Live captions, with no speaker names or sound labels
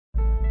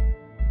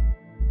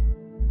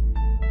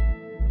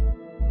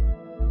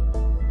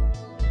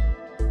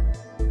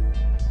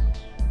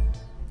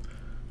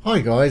Hi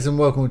guys, and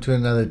welcome to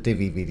another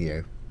Divi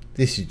video.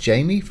 This is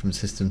Jamie from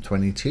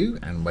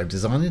System22 and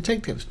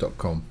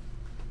webdesignandtechtips.com.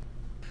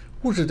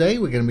 Well, today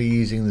we're going to be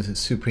using the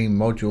Supreme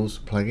Modules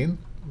plugin.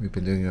 We've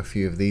been doing a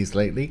few of these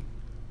lately.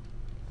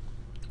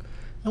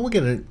 And we're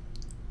going to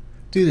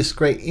do this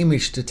great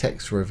image to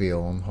text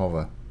reveal on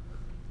hover.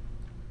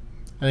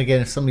 And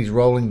again, if somebody's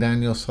rolling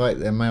down your site,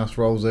 their mouse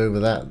rolls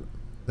over that,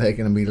 they're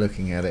going to be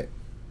looking at it.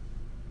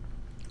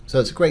 So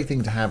it's a great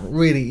thing to have,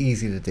 really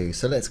easy to do.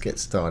 So let's get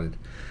started.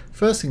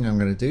 First thing I'm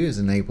going to do is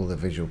enable the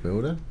Visual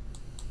Builder.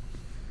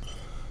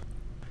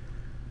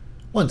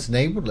 Once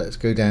enabled, let's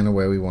go down to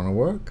where we want to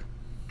work.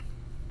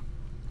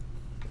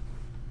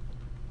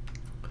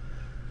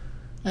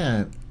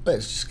 And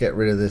let's just get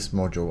rid of this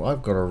module.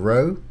 I've got a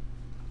row,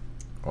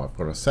 or I've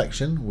got a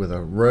section with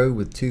a row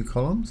with 2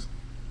 columns.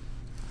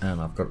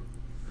 And I've got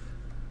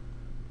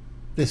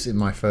this in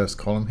my first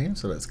column here,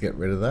 so let's get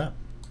rid of that.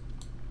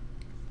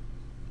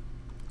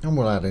 And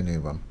we'll add a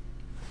new one.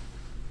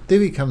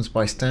 Divi comes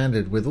by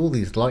standard with all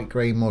these light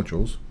grey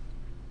modules.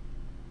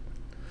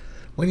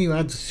 When you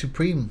add the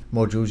Supreme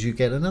modules, you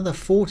get another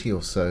 40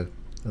 or so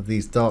of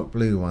these dark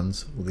blue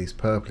ones, or these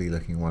purpley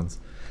looking ones.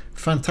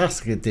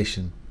 Fantastic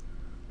addition.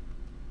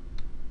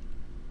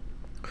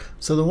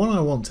 So the one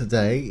I want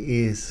today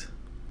is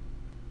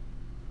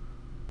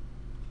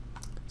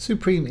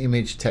Supreme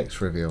Image Text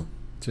Reveal.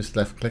 Just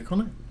left click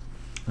on it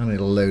and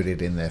it'll load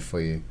it in there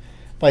for you.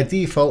 By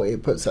default,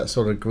 it puts that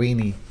sort of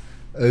greeny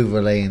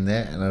overlay in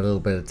there and a little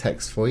bit of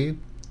text for you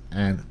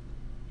and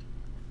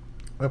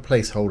a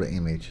placeholder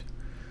image.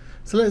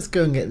 So let's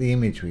go and get the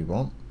image we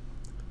want.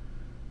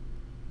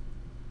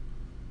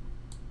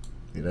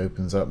 It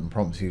opens up and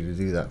prompts you to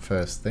do that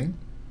first thing.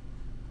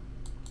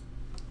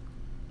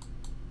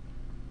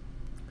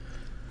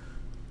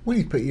 When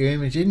you put your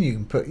image in, you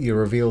can put your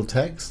reveal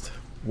text,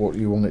 what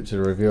you want it to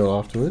reveal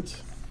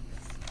afterwards.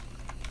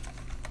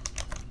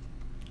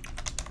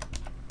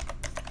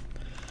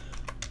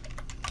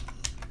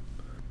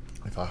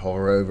 If I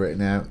hover over it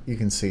now, you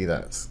can see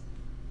that's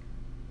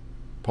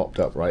popped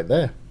up right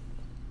there.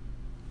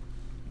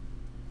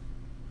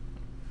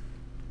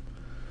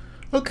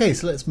 Okay,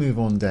 so let's move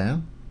on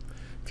down.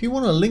 If you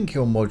want to link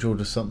your module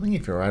to something,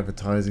 if you're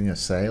advertising a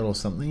sale or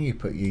something, you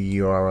put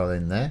your URL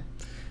in there.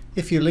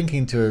 If you're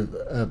linking to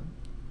a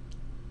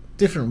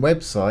different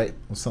website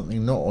or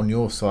something not on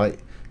your site,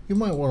 you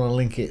might want to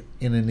link it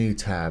in a new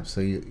tab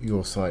so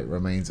your site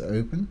remains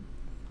open.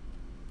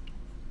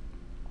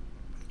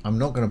 I'm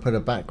not going to put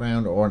a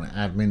background or an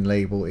admin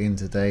label in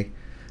today,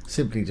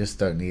 simply just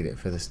don't need it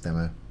for this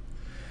demo.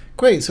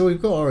 Great, so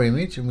we've got our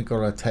image and we've got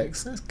our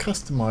text. Let's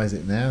customize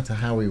it now to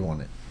how we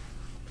want it.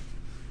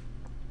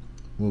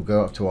 We'll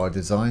go up to our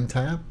design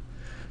tab,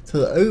 to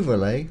the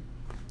overlay.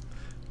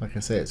 Like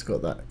I say, it's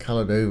got that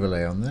colored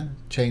overlay on there.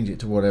 Change it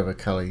to whatever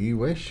color you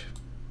wish.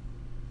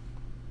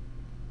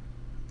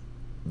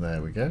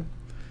 There we go.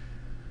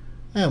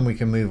 And we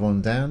can move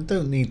on down.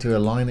 Don't need to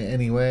align it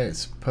anywhere,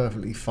 it's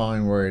perfectly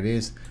fine where it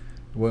is.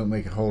 It won't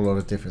make a whole lot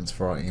of difference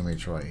for our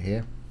image right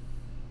here.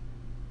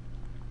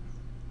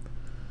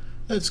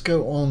 Let's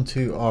go on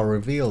to our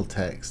reveal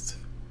text.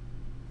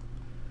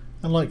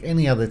 And like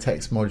any other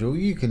text module,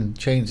 you can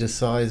change the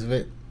size of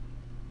it.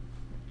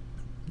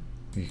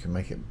 You can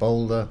make it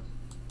bolder.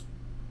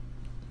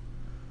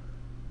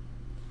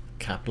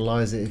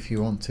 Capitalize it if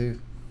you want to.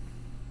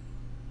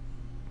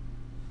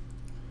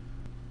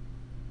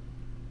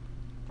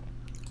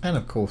 And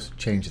of course,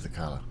 change the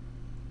color.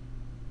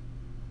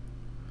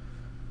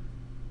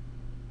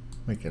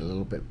 Make it a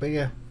little bit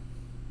bigger.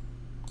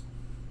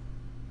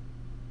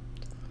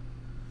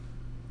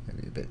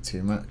 Maybe a bit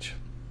too much.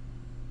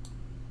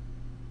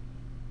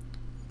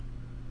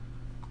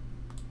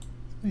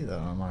 Make that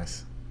a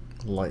nice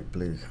light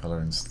blue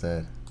color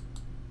instead.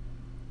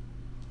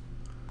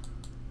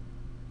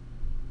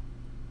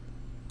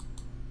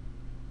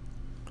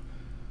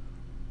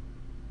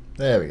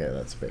 There we go,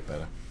 that's a bit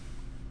better.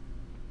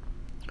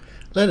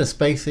 Letter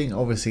spacing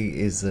obviously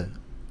is the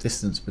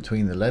distance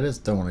between the letters,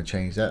 don't want to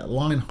change that.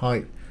 Line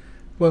height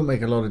won't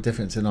make a lot of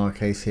difference in our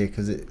case here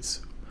because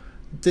it's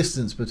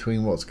distance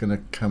between what's going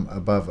to come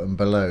above and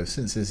below.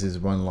 Since this is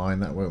one line,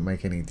 that won't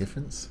make any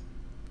difference.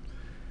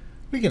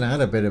 We can add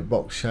a bit of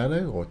box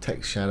shadow, or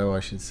text shadow I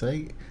should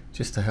say,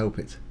 just to help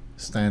it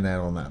stand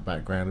out on that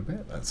background a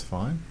bit, that's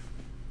fine.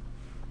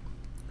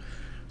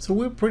 So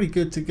we're pretty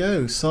good to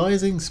go.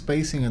 Sizing,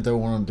 spacing, I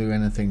don't want to do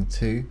anything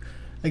to.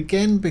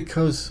 Again,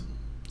 because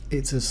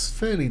it's a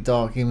fairly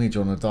dark image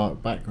on a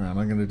dark background,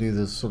 I'm going to do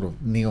this sort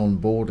of neon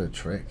border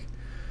trick.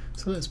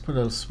 So let's put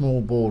a small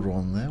border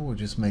on there. We'll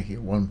just make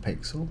it 1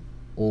 pixel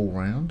all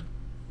round.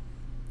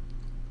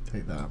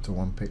 Take that up to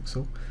 1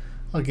 pixel.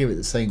 I'll give it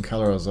the same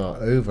color as our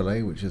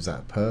overlay, which is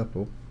that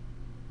purple.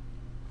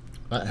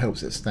 That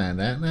helps it stand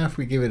out. Now if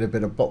we give it a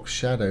bit of box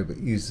shadow but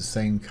use the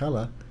same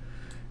color,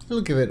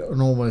 it'll give it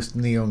an almost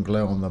neon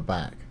glow on the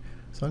back.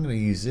 So I'm going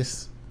to use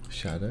this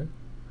shadow.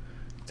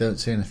 Don't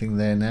see anything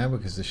there now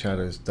because the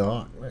shadow is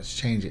dark. Let's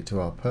change it to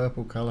our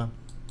purple color.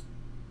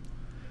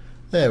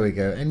 There we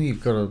go, and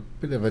you've got a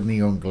bit of a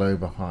neon glow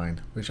behind,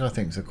 which I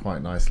think is a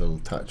quite nice little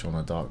touch on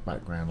a dark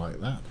background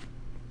like that.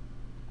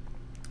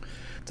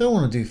 Don't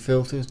want to do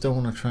filters,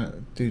 don't want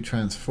to do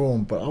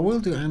transform, but I will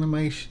do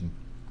animation,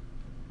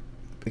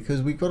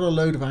 because we've got a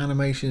load of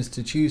animations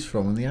to choose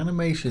from, and the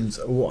animations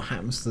are what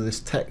happens to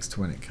this text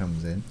when it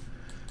comes in.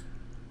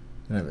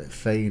 You can have it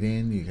fade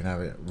in, you can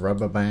have it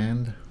rubber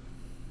band.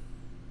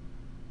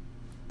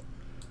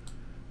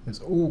 There's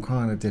all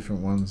kind of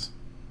different ones.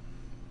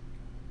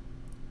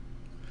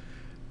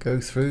 Go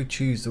through,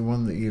 choose the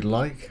one that you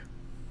like.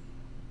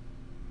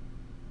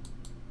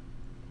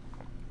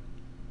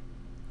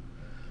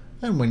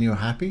 And when you're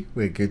happy,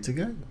 we're good to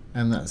go.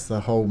 And that's the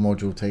whole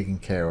module taken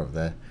care of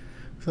there.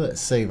 So let's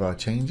save our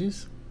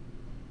changes.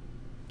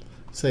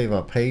 Save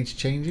our page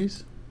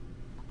changes.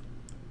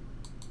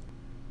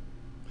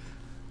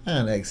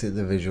 And exit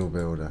the Visual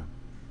Builder.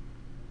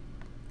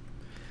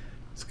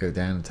 Let's go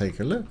down and take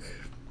a look.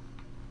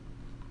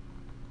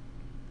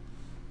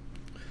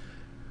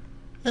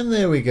 And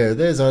there we go,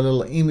 there's our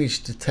little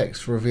image to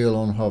text reveal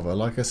on hover.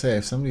 Like I say,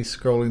 if somebody's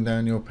scrolling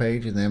down your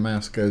page and their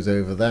mouse goes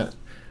over that,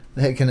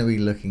 they're going to be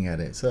looking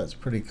at it. So that's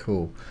pretty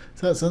cool.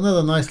 So that's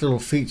another nice little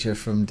feature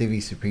from Divi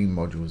Supreme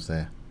Modules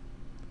there.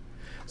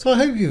 So I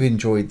hope you've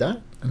enjoyed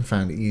that and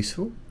found it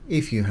useful.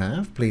 If you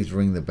have, please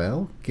ring the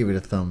bell, give it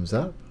a thumbs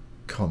up,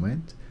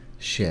 comment,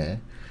 share,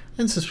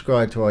 and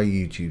subscribe to our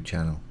YouTube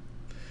channel.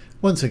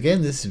 Once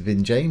again, this has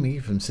been Jamie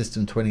from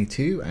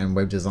System22 and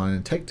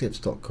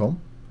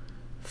webdesignandtechtips.com.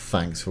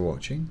 Thanks for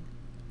watching.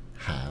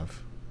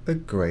 Have a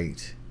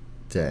great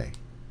day.